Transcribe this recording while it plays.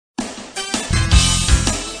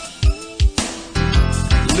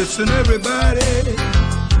Listen, everybody,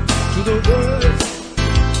 to the words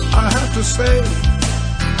I have to say.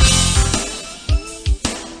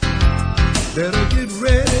 Better get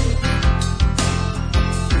ready,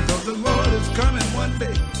 because the Lord is coming one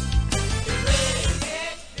day.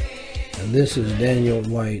 And this is Daniel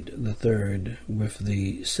White III with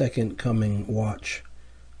the Second Coming Watch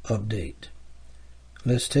update.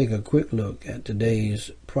 Let's take a quick look at today's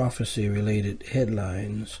prophecy-related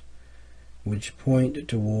headlines which point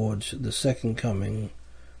towards the second coming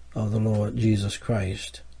of the Lord Jesus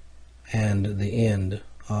Christ and the end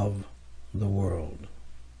of the world.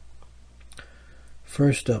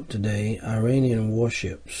 First up today, Iranian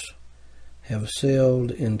warships have sailed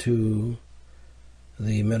into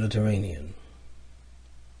the Mediterranean.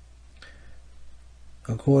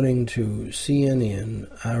 According to CNN,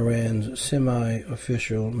 Iran's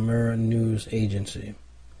semi-official Mehr news agency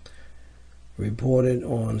reported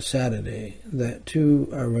on Saturday that 2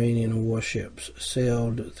 Iranian warships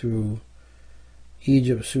sailed through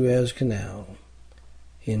Egypt Suez Canal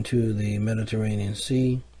into the Mediterranean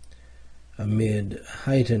Sea amid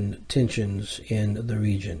heightened tensions in the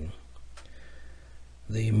region.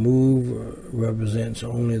 The move represents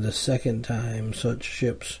only the second time such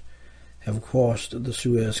ships have crossed the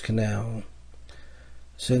Suez Canal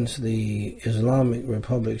since the Islamic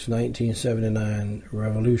Republic's 1979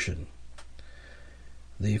 revolution.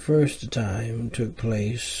 The first time took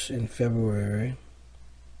place in February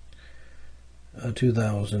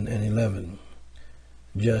 2011,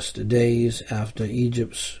 just days after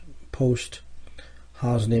Egypt's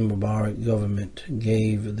post-Hosni Mubarak government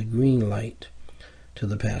gave the green light to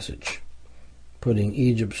the passage, putting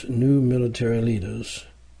Egypt's new military leaders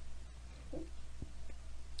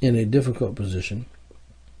in a difficult position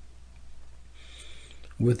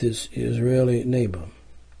with its Israeli neighbor.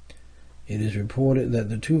 It is reported that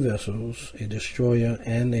the 2 vessels, a destroyer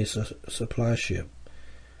and a supply ship,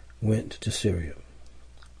 went to Syria.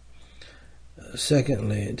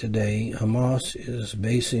 Secondly, today, Hamas is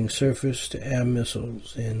basing surface-to-air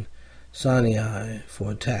missiles in Sinai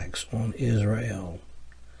for attacks on Israel.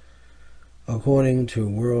 According to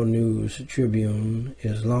World News Tribune,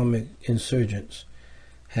 Islamic insurgents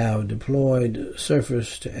have deployed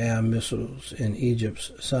surface-to-air missiles in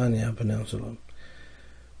Egypt's Sinai Peninsula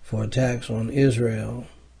for attacks on Israel.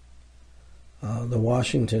 The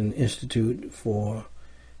Washington Institute for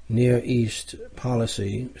Near East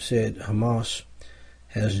Policy said Hamas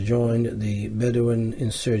has joined the Bedouin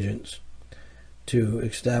insurgents to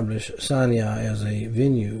establish Sinai as a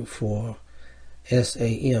venue for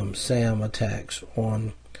SAM attacks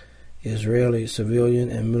on Israeli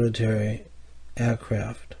civilian and military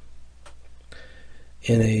aircraft.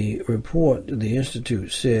 In a report, the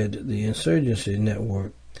Institute said the insurgency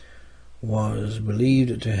network was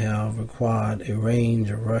believed to have acquired a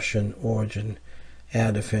range of Russian-origin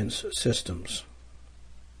air defense systems.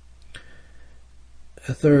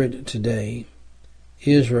 Third, today,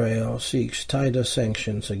 Israel seeks tighter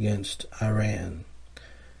sanctions against Iran.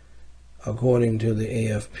 According to the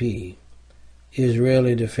AFP,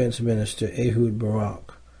 Israeli Defence Minister Ehud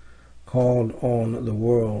Barak called on the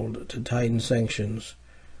world to tighten sanctions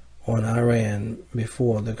on Iran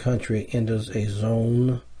before the country enters a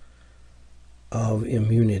zone of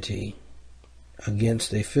immunity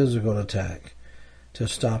against a physical attack to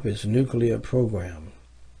stop its nuclear program.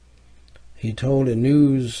 He told a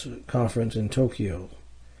news conference in Tokyo,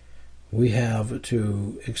 "We have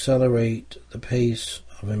to accelerate the pace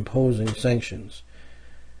of imposing sanctions.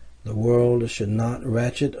 The world should not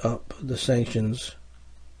ratchet up the sanctions,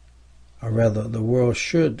 or rather, the world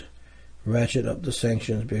should ratchet up the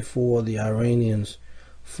sanctions before the Iranians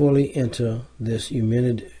fully enter this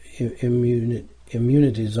immunity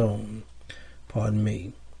zone."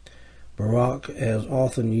 Barak has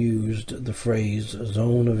often used the phrase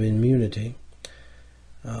zone of immunity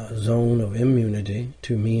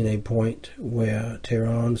to mean a point where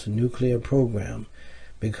Tehran's nuclear program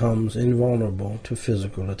becomes invulnerable to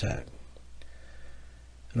physical attack.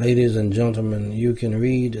 Ladies and gentlemen, you can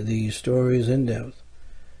read these stories in depth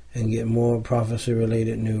and get more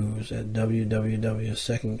prophecy-related news at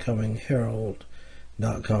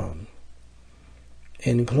www.secondcomingherald.com.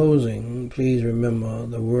 In closing, please remember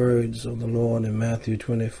the words of the Lord in Matthew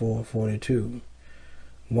 24:42.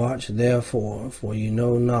 "Watch therefore, for ye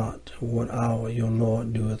know not what hour your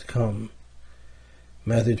Lord doeth come."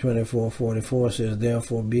 Matthew 24:44 says,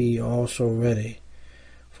 "Therefore be ye also ready,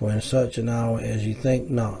 for in such an hour as ye think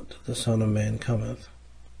not, the Son of Man cometh."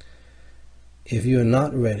 If you are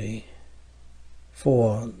not ready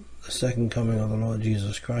for the second coming of the Lord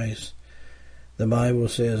Jesus Christ, the Bible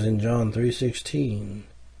says in John 3:16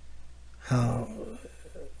 how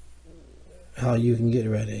how you can get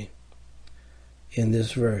ready in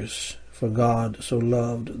this verse. For God so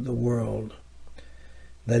loved the world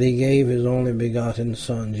that he gave his only begotten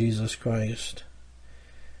Son, Jesus Christ,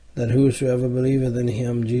 that whosoever believeth in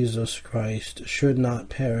him, Jesus Christ, should not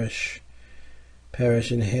perish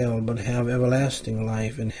in hell, but have everlasting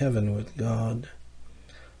life in heaven with God.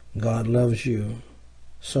 God loves you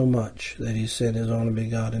so much that he sent his only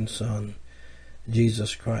begotten Son,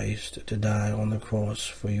 Jesus Christ, to die on the cross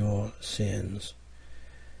for your sins.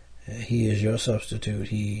 He is your substitute.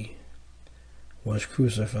 He was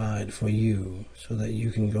crucified for you so that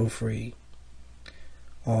you can go free.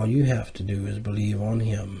 All you have to do is believe on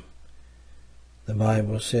him. The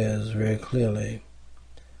Bible says very clearly,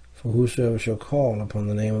 for whosoever shall call upon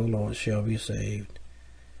the name of the Lord shall be saved.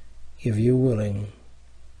 If you're willing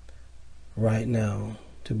right now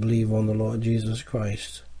to believe on the Lord Jesus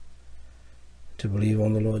Christ,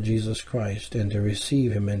 and to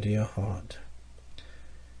receive him into your heart,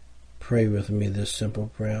 pray with me this simple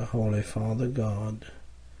prayer. Holy Father God,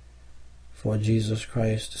 for Jesus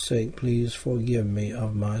Christ's sake, please forgive me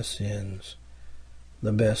of my sins.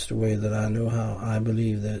 The best way that I know how, I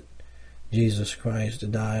believe that Jesus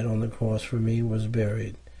Christ died on the cross for me, was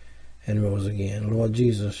buried, and rose again. Lord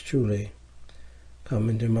Jesus, truly come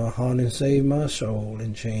into my heart and save my soul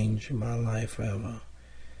and change my life forever.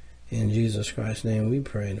 In Jesus Christ's name we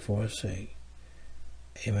pray and for his sake.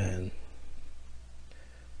 Amen.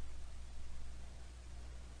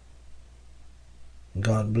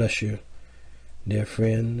 God bless you, dear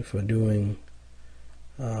friend, for doing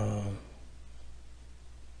the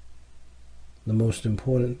most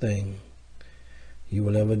important thing you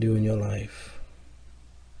will ever do in your life.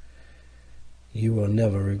 You will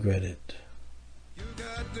never regret it. You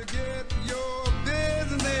got to get your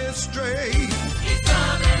business straight. He's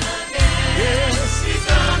coming.